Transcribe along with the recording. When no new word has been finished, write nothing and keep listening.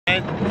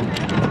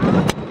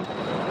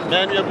man.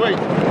 Man, you're great.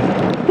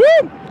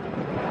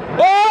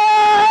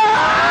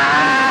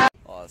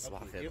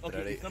 صباح الخير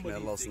الدراري، حنا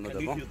يلاه وصلنا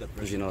دابا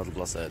جينا لهاد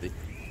البلاصه هادي.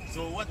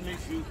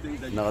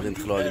 حنا غادي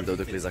ندخلو غادي نبداو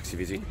دوك لي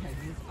زاكتيفيتي.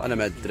 انا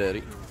مع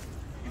الدراري،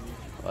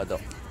 وهذا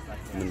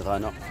من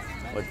غانا،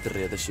 وهاد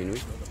الدري هذا شينوي،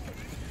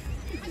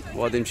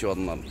 وغادي نمشيو هاد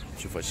النهار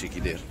نشوفو هادشي كي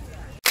داير.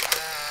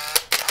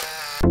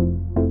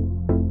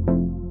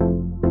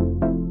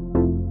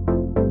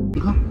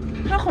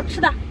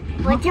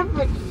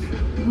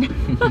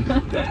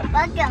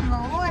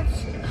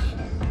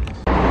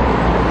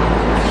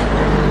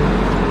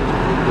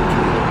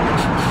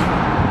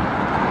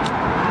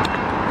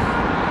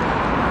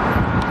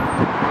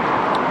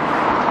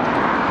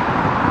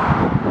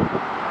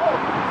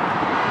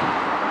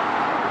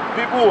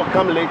 People will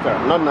come later,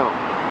 not now.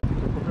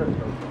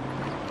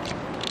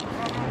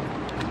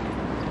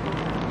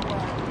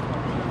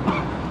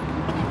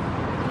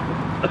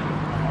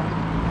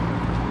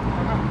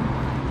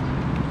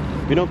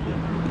 You know,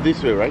 this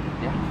way, right?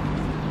 Yeah.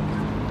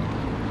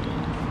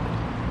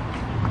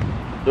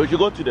 So you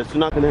go to the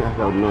Sunak and then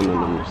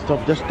no. Stop,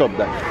 just stop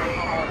that.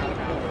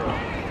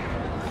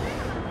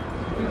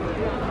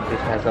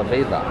 This has a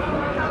visa.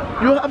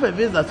 You have a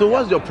visa, so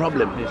what's your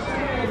problem?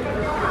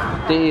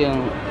 Staying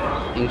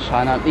in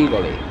China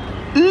legally.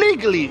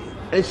 Legally,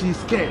 and she's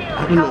scared. I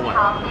don't know why.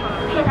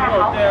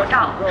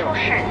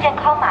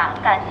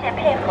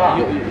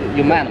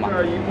 You man 吗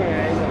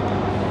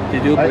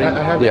Did you bring?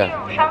 Yeah.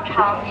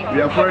 We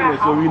are foreigners,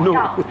 so we know.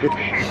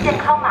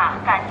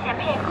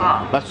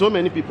 But so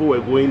many people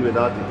were going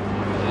without it.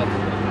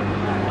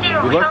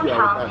 Because we are with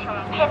us.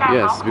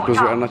 Yes, because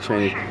we are not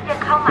Chinese.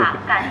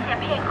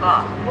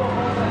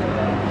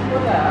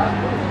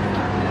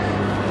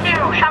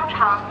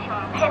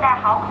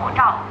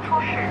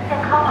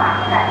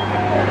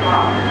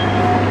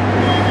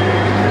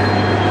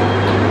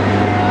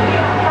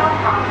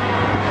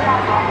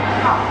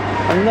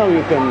 And now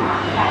you can.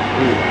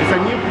 It's a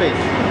new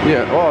place.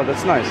 Yeah. Oh,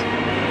 that's nice.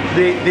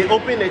 They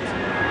open it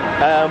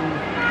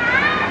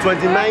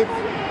 29th.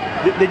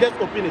 They just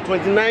opened it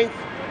 29th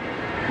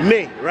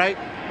May, right?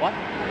 What?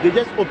 They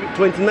just opened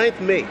 29th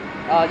May.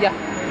 Yeah.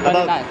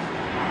 29.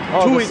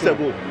 Oh, 2 weeks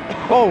ago.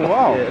 Oh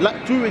wow. Yeah,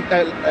 like 2 weeks.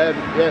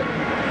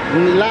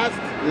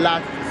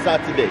 Last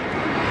Saturday.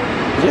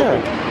 Yeah.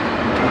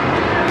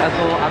 Let's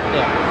go up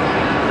there.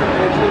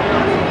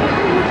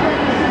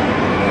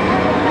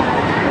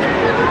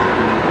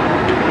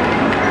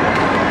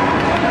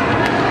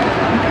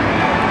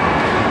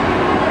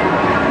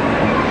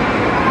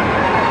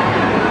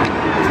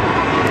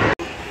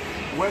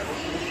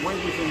 When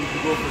do you think you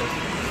should go for the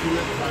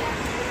Sunak Park?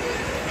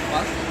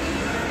 What?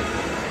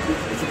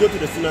 You should go to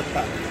the Sunak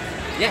Park.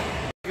 Yeah.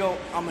 Yo,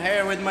 I'm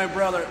here with my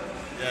brother.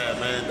 Yeah,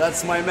 man.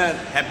 That's my man.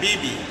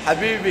 Habibi.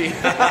 Habibi.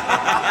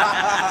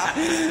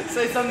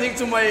 Say something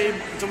to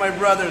my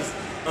brothers.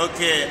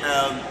 Okay,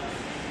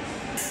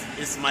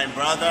 it's my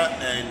brother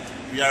and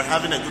we are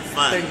having a good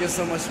fun. Thank you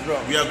so much, bro.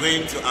 We are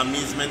going to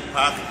amusement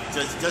park.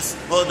 Just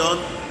hold on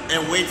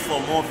and wait for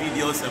more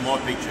videos and more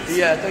pictures.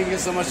 Yeah, thank you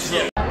so much,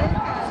 bro.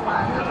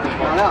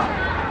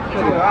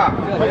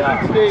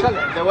 Today,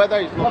 the weather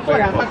is not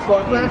very hot.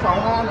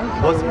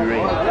 Supposed to be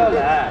rain.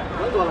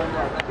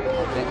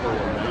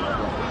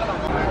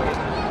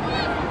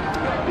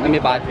 Let me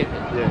buy ticket.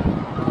 Yeah.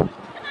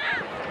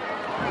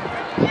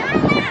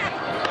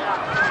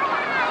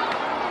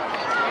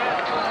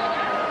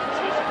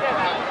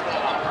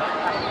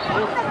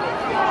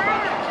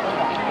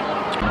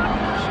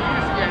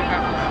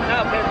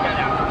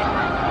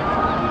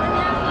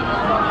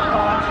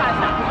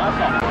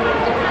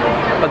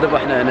 دابا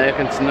حنا هنايا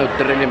كنتسناو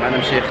الدري اللي معنا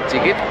مشى ياخد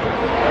التيكيت.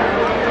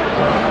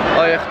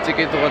 ياخد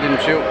التيكيت وغادي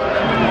نمشيو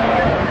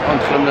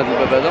وندخلو من هاد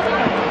الباب هذا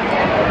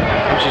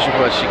نمشي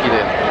نشوفو هادشي كي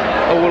داير.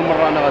 اول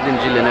مره انا غادي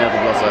نجي لهنايا هاد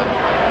البلاصه هادي،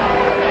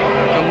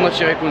 كنظن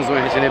هادشي غيكون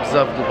زوين حيت هنا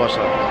بزاف د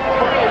البشر.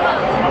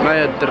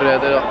 معايا الدري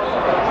هذا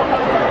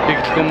اللي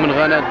قلت لكم من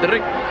غانا،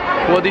 الدري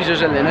هو ديجا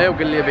جا لهنايا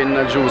وقال لي بان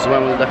الجو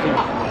زوين ولا داخل.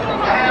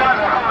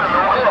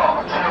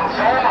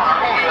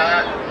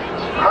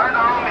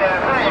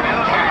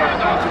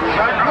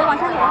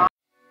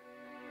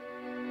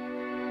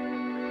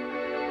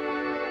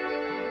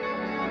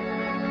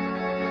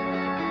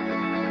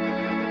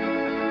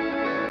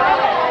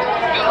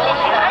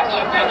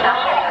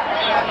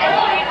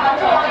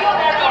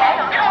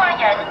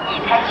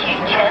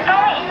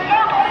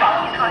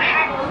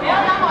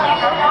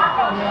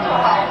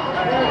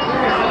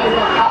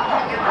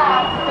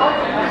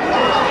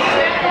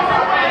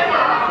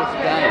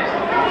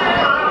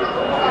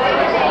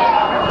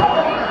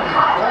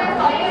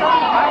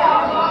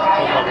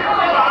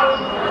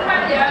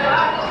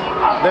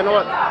 Then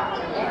what?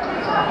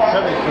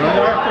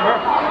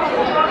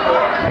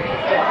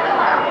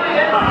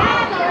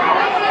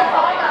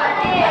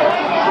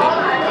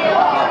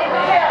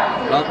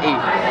 Log E.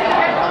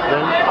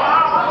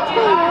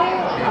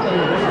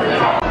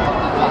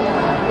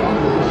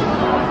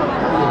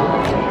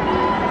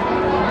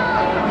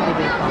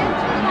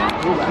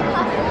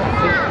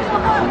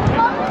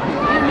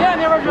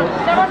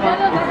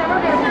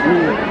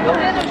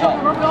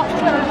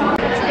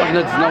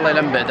 وحنا دزنا الله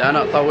الا من بعد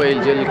عناء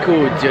طويل ديال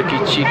الكود ديال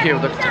كيتشيكي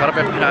وداك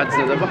التخربيق حنا عاد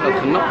دزنا دابا حنا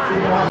دخلنا.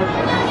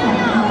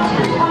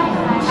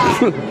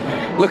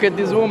 Look at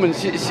this woman, the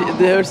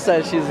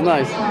hairstyle, she's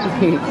nice.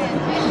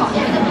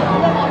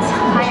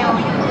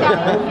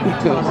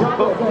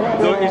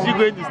 So is she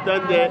going to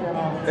stand there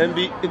and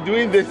be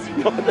doing this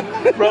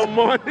from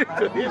morning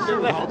to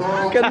evening?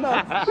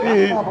 Cannot. I'm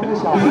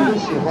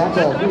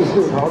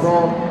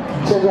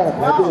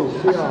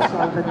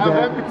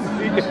happy to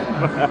see you.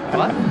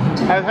 What?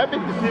 I'm happy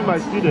to see my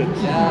students.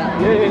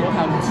 Yeah.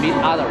 Come meet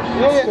others.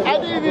 Yeah, I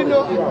didn't even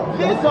know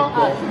they saw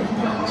us.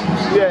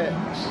 Yeah.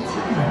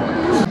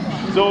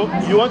 So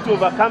you want to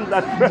overcome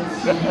that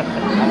pressure?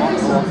 I want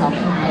to overcome it.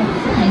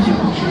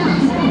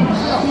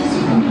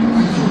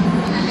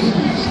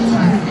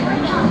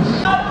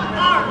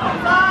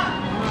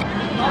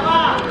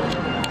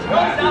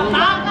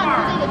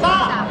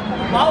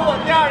 保稳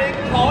2-0，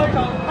跑一场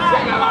看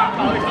一看，跑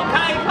一场看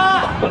一看。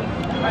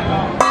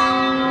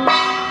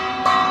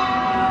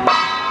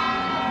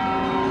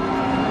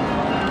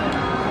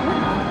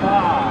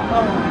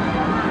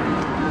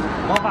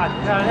魔法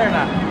在这儿呢。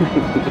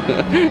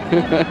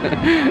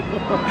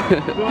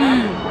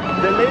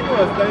The lady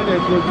was telling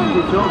us to do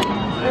the job.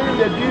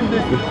 They're doing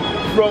this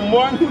from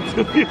morning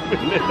to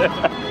evening.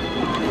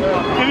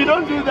 If you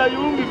don't do that, you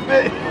won't be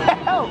paid.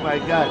 Oh my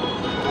God.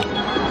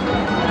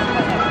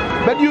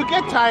 But you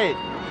get tired.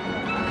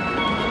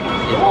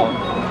 Whoa!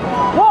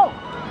 Whoa!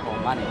 For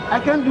money. I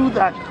can't do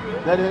that.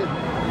 That is,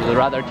 You'd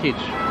rather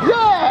teach.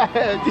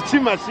 yeah,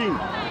 teaching machine.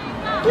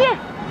 Yeah.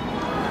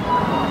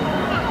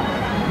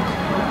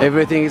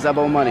 Everything is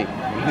about money.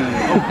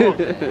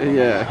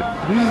 Yeah.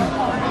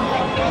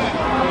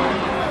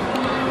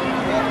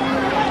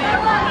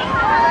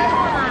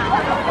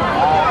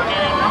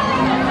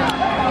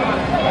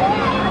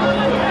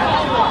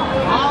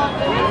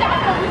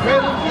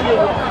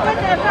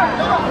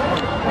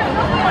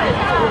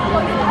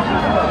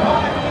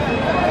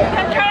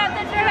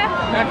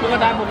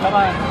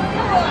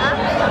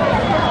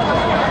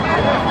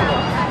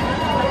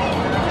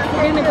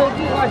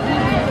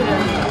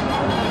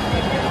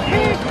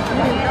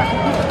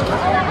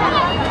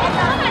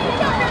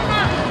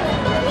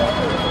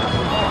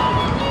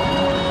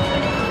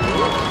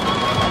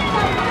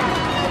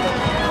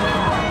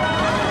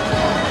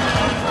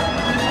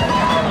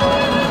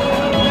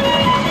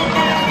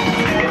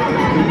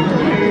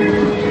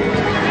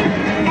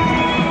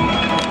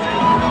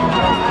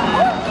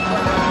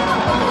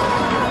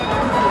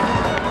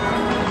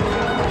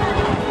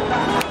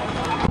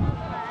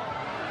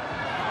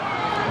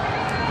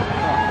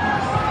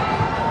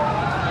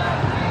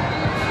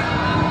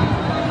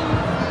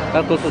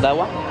 Let's go to that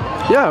one.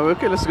 Yeah,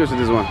 okay, let's go to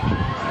this one.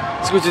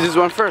 Let's go to this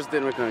one first,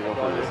 then we can go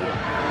for this.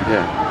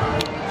 Yeah.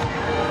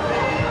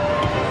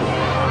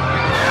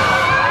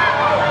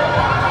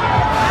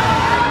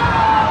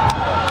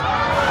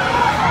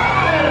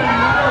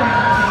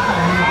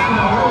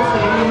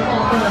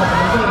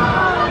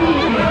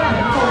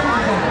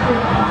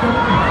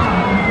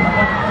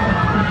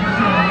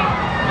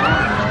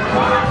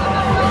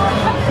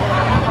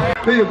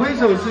 可以挥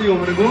手示意我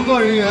们的工作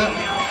人员。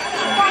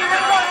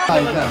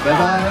看一看，拜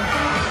拜。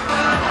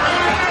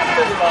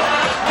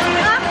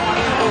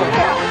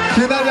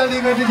请大家离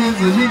开之前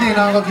仔细检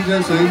查好自己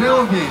的随身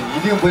物品，一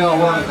定不要忘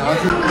了拿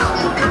自己。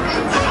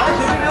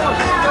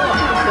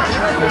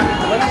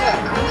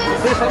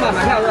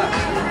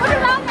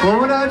我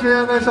们的安全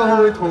员稍后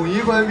会统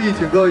一关闭，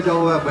请各位小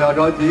伙伴不要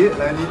着急。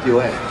来，你几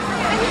位？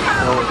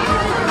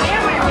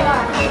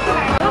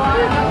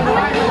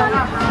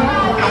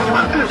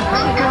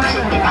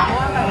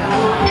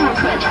注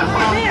册成功，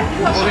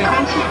请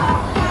开启。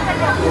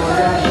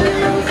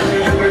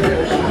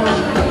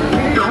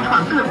荣闯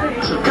个，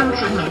请登记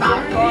名牌。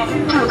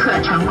注册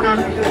成功，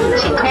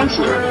请开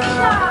启。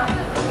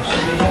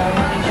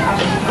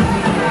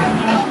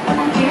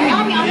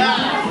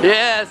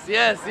Yes,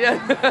 yes, yes.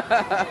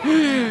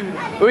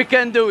 We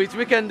can do it.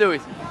 We can do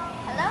it.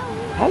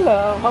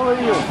 Hello. Hello. How are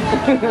you?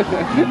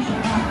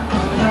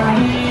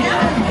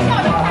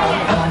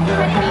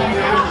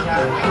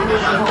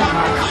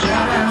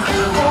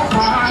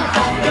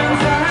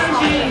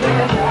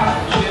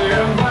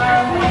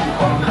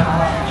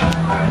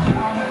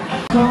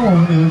 我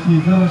们的游戏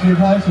正式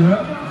开始。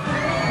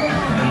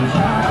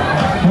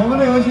我们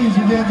的游戏时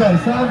间在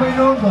3分钟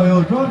左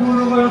右。中途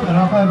如果有感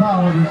到害怕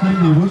或者身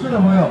体不适的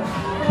朋友，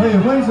可以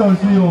挥手示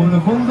意我们的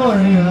工作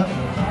人员。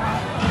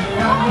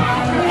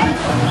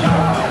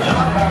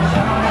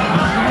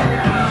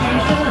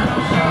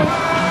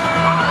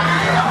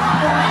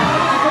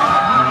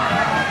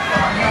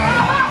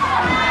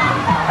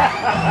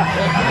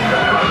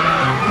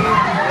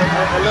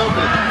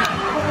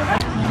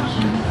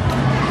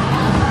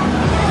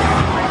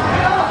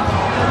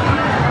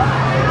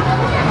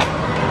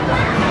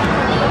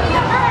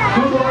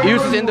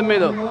Use it in the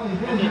middle.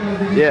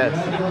 Yes.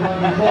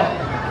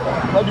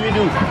 What do we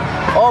do?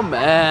 Oh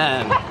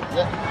man.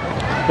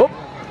 Oh.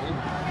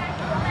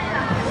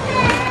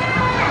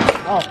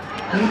 好，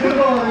你最后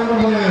的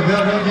朋友也不要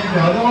着急，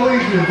找到位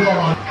置坐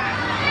好。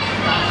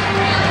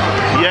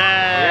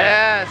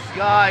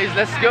guys,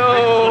 let's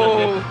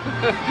go!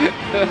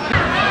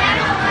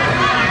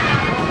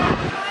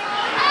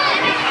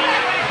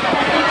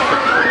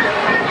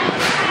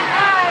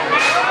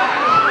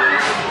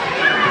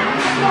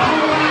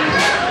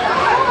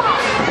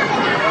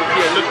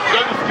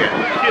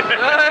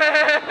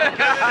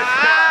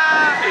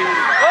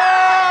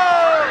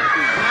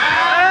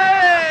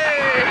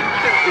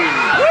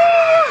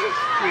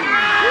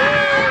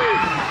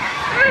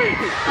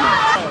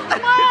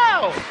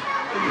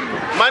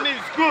 Money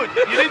is good.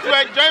 You need to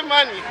enjoy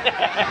money.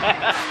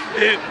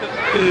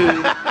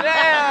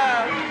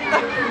 Yeah.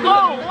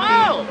 Oh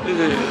wow.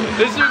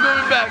 This is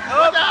going back.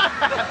 Oh.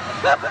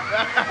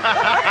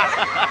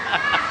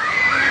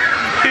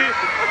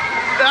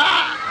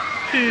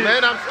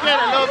 Man, I'm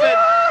scared a little bit.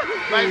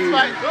 My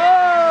spine.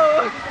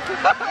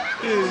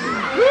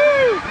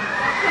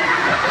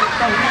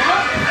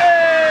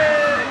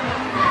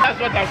 That's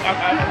what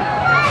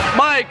I'm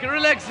Mike,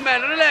 relax,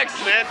 man, relax,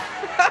 man.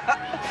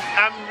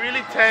 I'm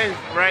really tense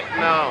right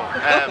now.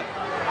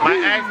 My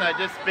eyes are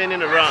just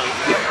spinning around.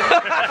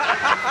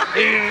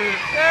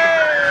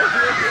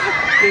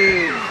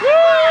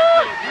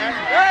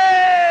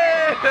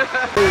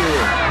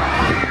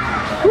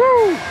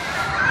 Woo!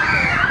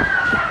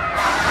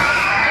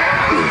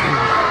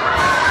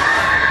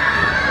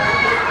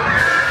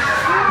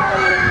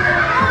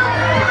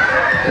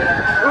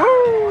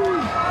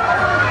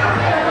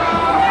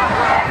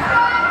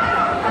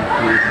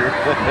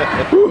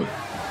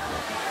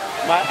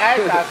 My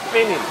eyes are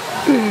spinning.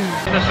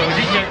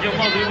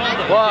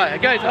 Why?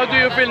 Guys, how do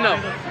you feel now?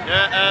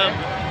 Yeah,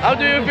 How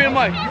do you feel,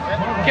 Mike?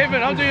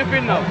 Kevin, how do you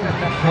feel now?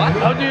 What?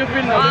 How do you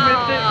feel now?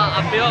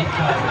 I feel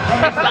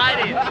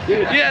excited.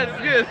 Yes,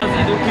 good.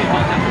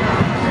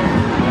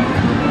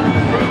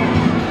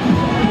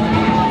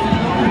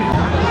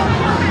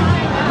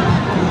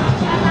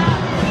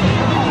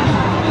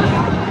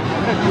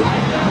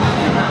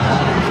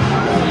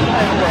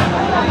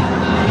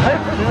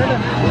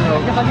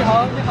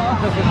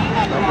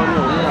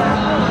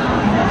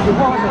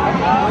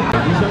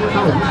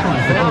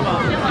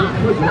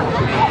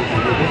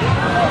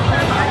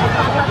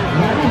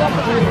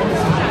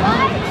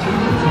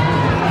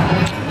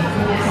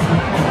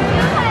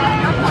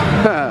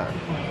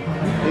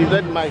 Is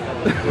that Mike?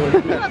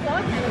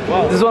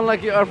 Wow. This one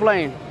like you are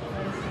flying.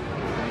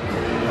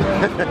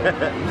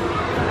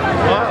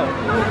 Wow.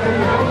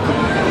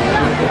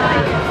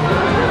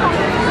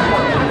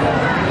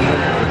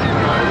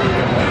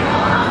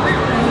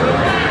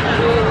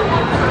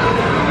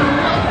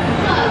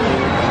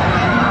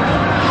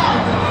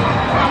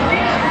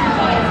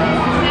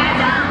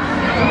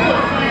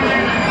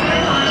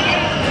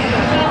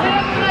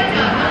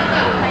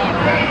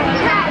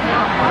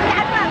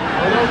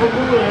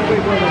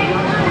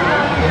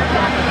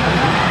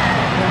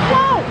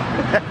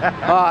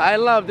 Oh, I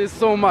love this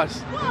so much.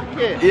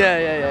 Okay.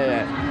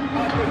 Yeah.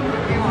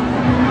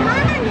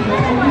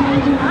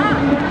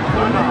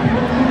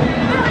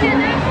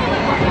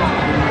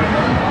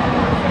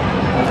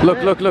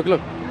 Look.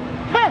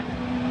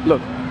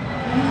 Look.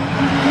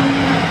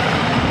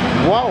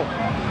 Wow.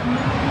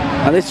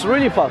 And it's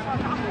really fast.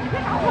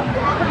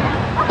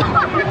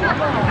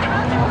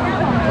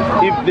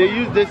 If they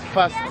use this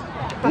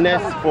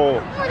fastness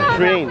for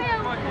train,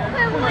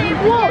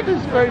 wow, this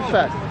is very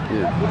fast.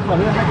 Yeah.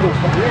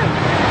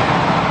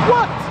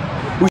 What?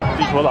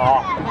 你说的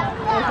啊，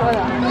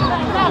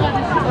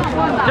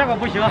这个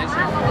不行，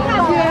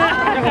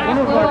这个不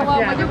能说。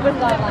我就不知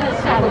道了，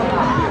吓死我！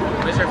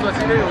没事，做亲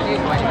身手机，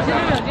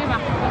对吧？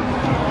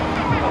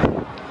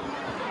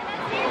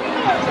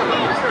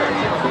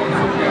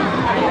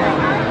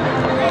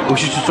 We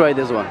should try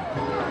this one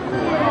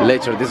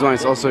later. This one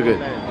is also good.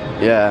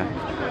 Yeah.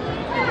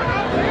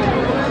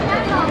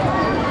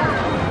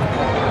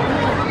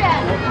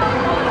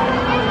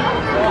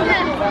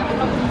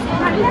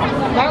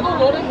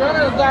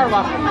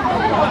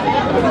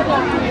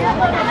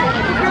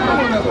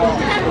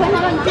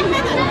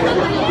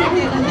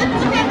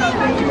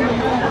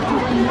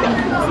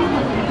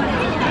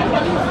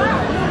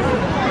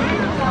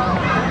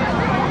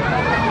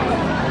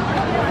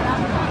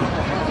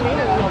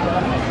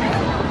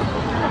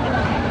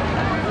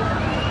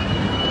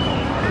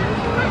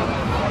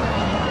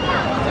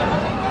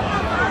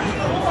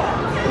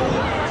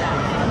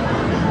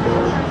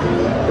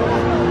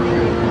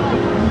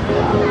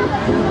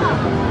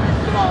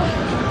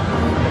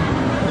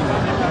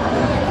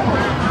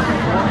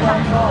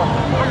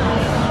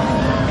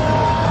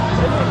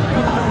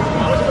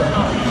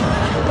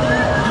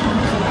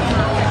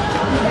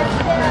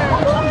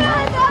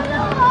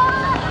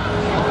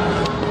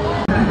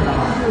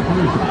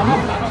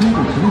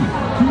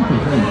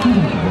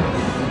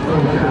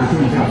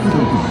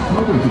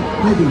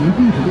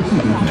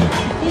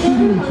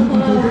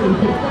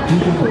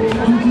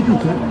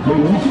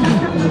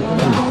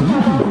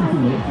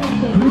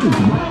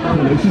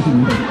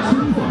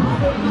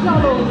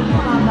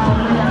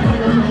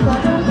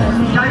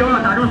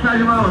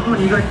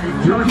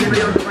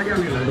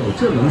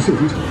 战狼射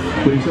击场，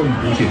本项目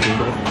不限身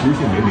高，不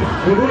限年龄，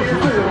只要是小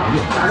朋友，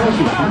相信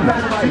成功，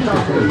经常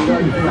在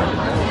压力之下。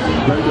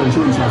来感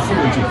受一下4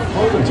面镜、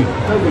8面镜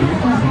带给您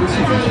不同的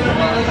视觉体验。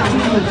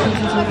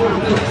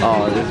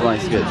Oh, this one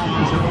is good.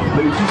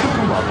 每期上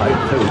马牌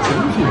还有奖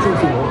品赠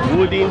送哦。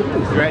Wooden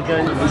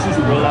Dragon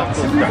Roller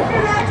Coaster。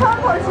窗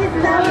口气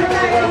质的。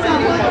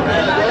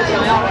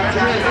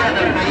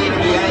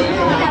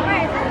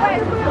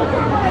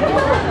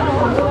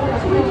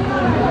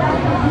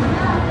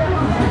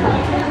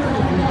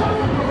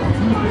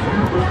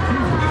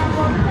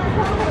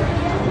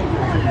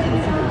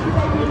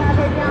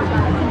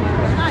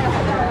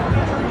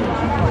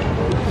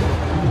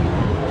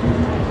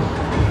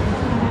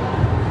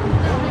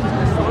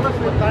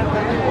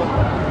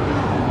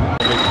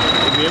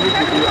Be able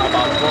to do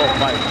about 4 or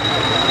 5.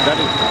 That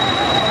is.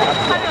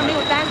 他这个没有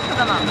单次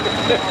的吗？我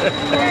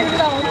不知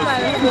道，我买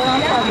的是国王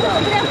票的。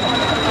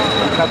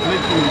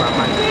Calculating my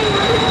mind.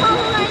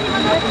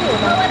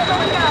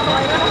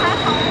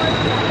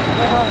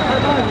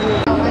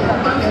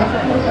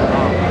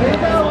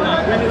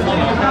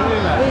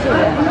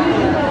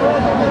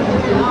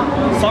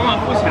 扫码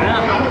付钱啊！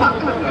采访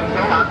重点前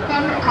往3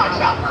个靠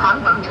校航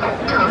蒙城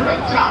成人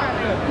校。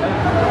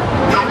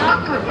采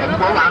访重点前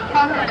往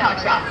3个靠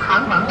校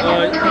航蒙城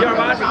成人校。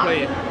128是可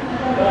以。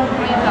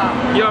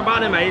128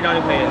的买1张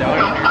就可以，2个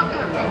人。采访重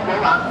点前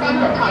往3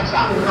个靠校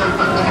航蒙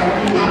城。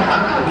采访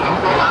重点前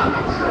往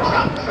4校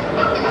成人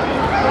城。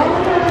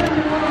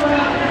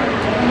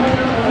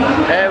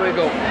Here we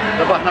go.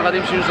 دابا حنا غادي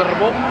نمشيو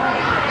نجربوا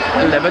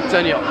اللعبة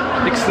الثانية.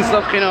 ديك السلسلة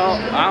لقيناها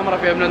عامرة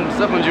فيها بنات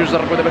بزاف، غنجيو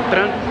نجربوا دابا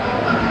التران.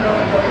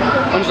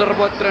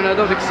 غنجربوا هاد التران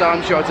هذا وديك الساعة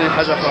نمشيو عاوتاني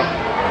لحاجة أخرى.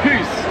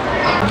 بيس.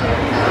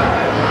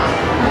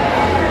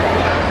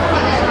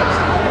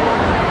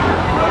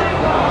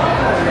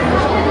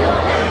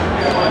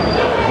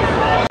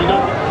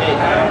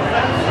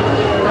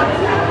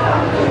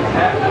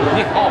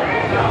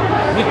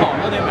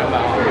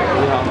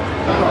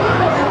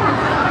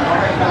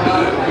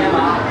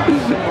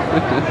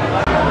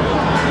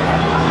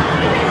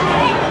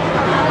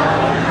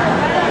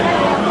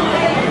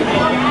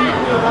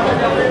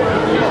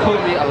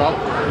 Could be a lot.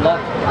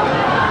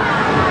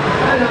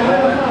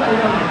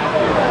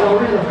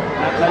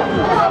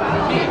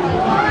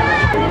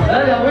 来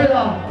2位的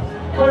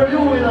或者6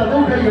位的都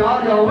可以啊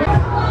，2位。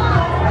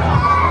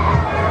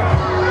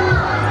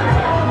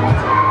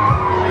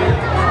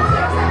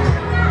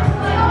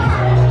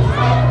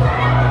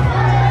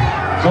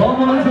好，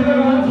我们准备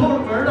凑着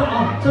门的啊，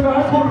这边还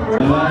凑着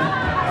门。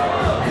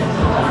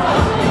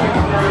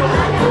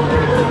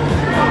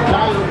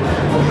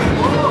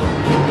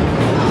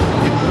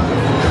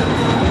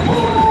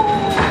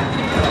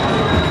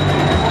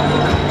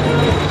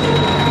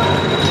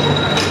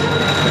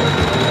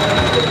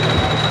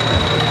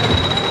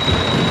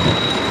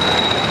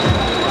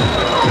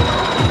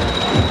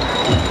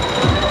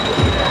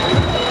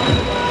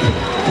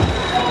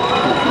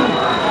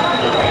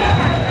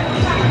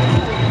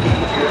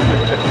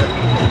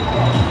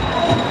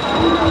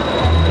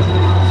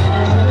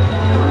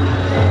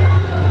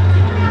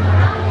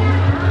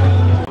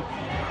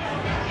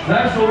来，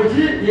手机、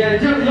眼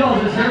镜、钥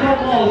匙、钱包、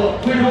帽子、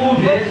贵重物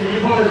品，请您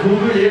放在橱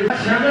柜里。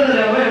前面的2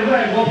位外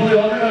国朋友，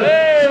那个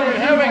相机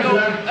放起来，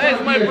相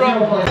机也需要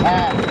放起来。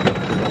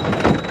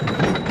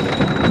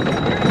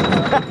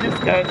This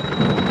guy,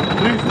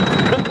 please.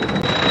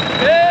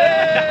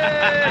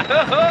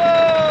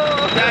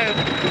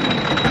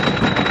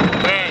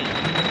 Man.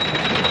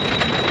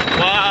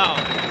 Wow.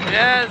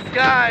 Yes,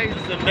 guys.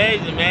 It's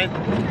amazing, man.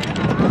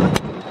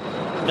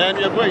 Man,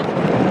 you're great.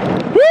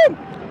 Woo!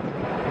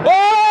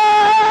 Oh!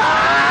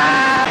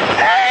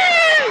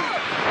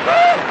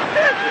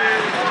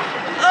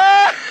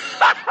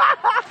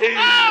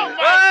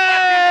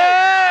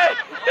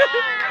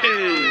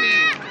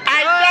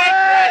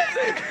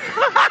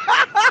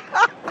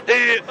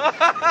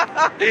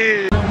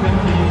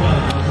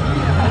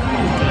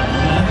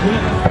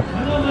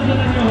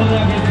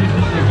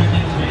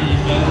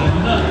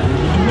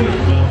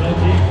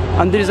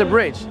 And there is a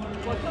bridge.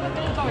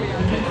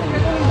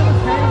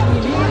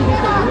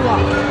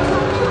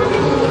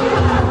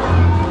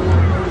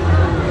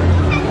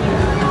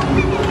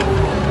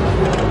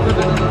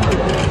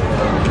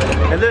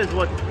 And this is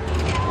what?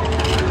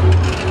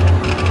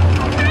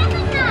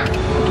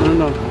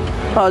 No.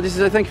 Oh, this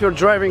is, I think, for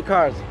driving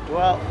cars.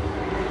 Well,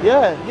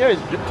 yeah, here is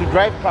to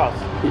drive cars.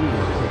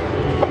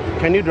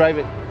 Can you drive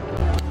it?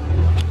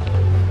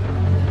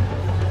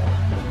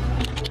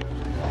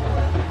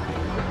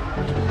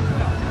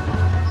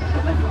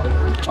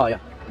 Oh, yeah.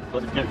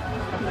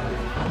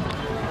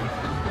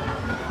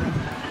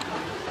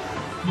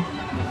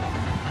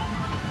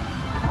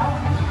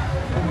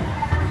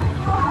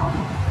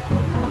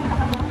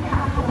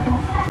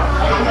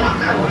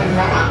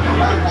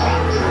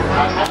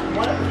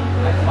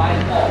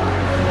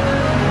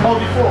 Oh,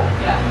 before?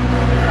 Yeah.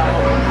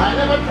 I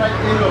never tried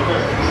any of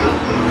them.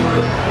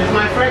 It's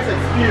my first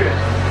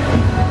experience.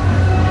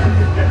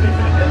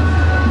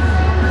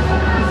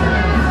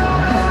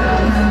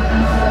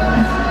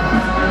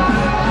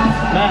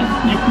 Are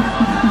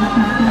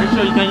you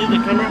sure you can use the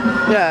camera?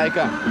 Yeah, I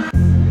can.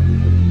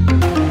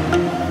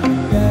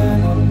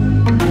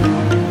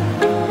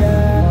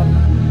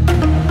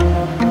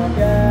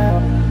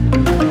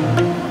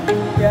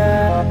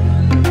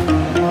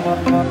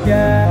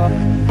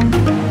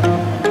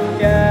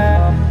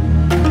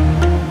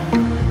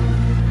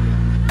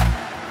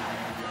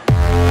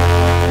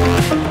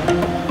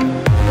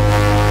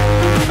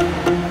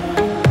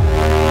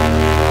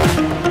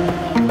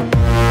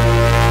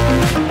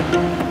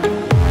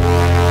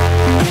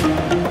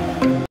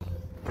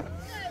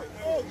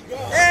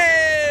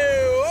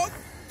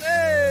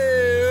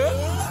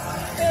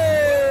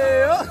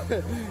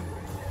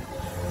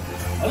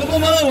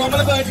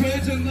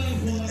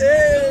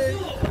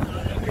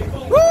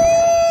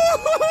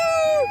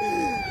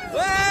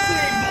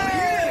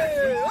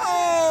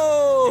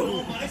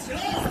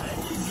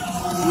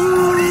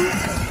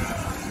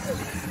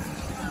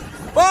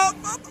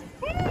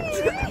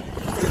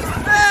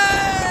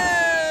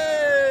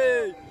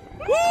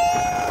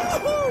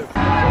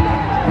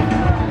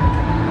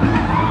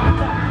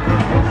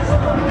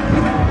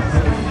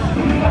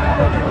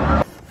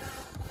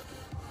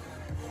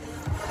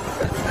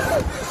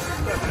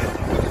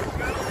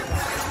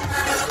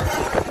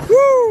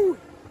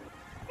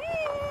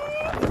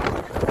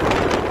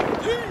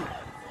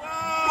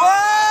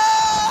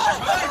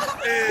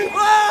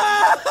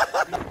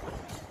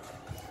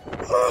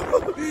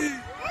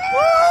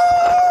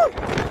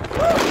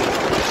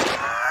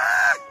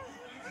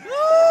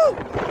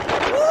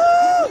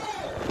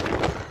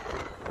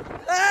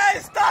 Hey,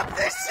 stop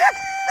this shit!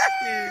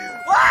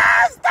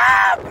 Wow,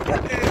 stop!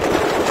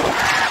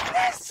 Stop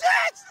this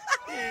shit!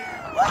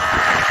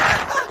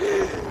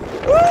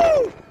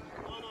 Woo!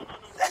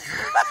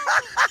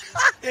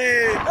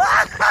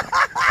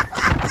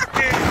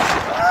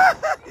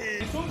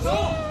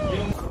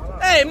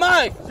 Hey,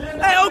 Mike!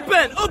 Hey,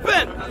 open!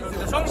 Open!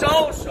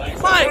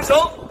 Mike!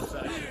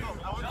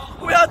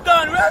 We are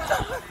done! We are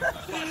done!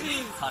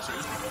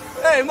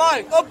 Hey,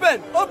 Mike!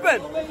 Open!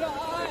 Open!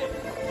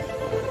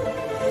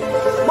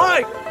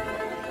 Mike!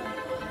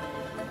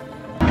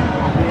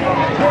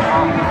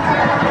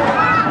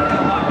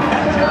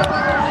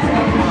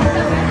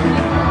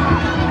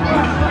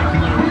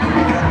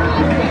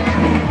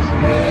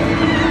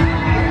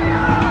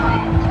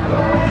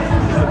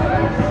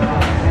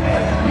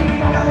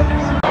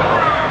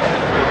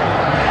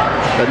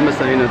 بعد ما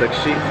سالينا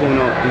داكشي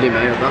خونا اللي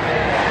معايا ضاح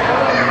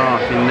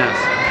في الناس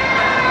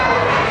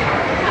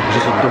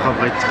جات الدوخه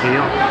بغا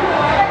يتخيا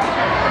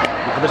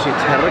مقدرش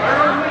يتحرك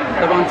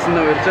دابا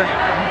غنتسناو يرتاح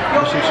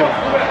باش نمشيو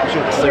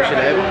نقصيو شي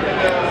لعيبه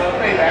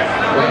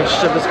واحد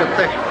الشتا بدات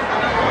كطيح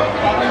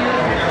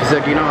في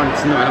ساكينه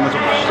غنتسناو على ما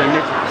توقف الشتا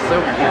نيت نقصيو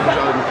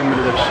ونرجعو غادي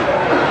نكملو داكشي